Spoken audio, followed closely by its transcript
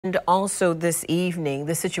And also this evening,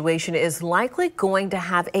 the situation is likely going to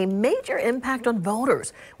have a major impact on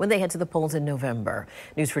voters when they head to the polls in November.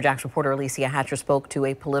 News4JAX reporter Alicia Hatcher spoke to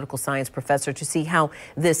a political science professor to see how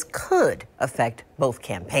this could affect both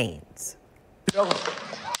campaigns.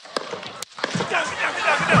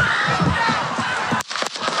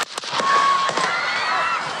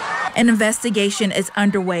 An investigation is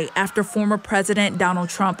underway after former President Donald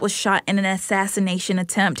Trump was shot in an assassination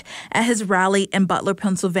attempt at his rally in Butler,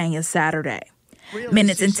 Pennsylvania, Saturday.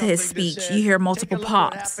 Minutes into his speech, you hear multiple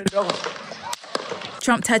pops.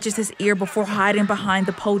 Trump touches his ear before hiding behind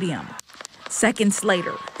the podium. Seconds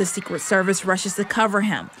later, the Secret Service rushes to cover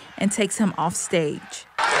him and takes him off stage.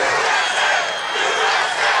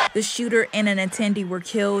 The shooter and an attendee were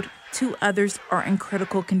killed. 2 others are in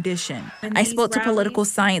critical condition. I spoke to political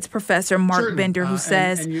science professor Mark Bender, who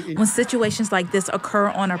says when situations like this occur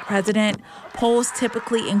on a president, polls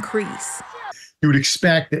typically increase. You would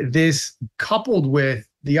expect that this, coupled with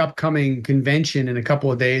the upcoming convention in a couple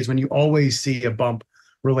of days, when you always see a bump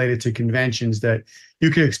related to conventions, that you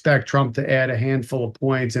could expect Trump to add a handful of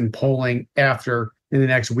points in polling after in the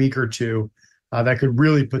next week or two. That could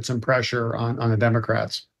really put some pressure on the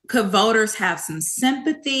Democrats. Could voters have some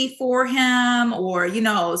sympathy for him or,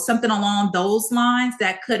 something along those lines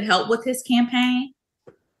that could help with his campaign?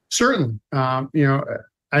 Certainly. I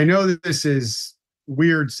know that this is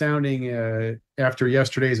weird sounding after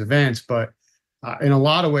yesterday's events, but in a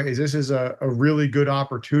lot of ways, this is a really good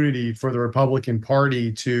opportunity for the Republican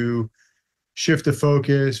Party to shift the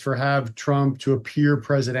focus, for have Trump to appear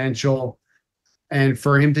presidential, and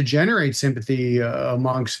for him to generate sympathy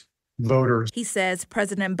amongst voters. He says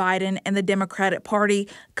President Biden and the Democratic Party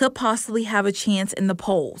could possibly have a chance in the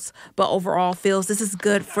polls, but overall feels this is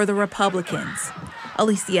good for the Republicans.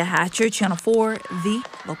 Alicia Hatcher, Channel 4, the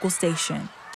local station.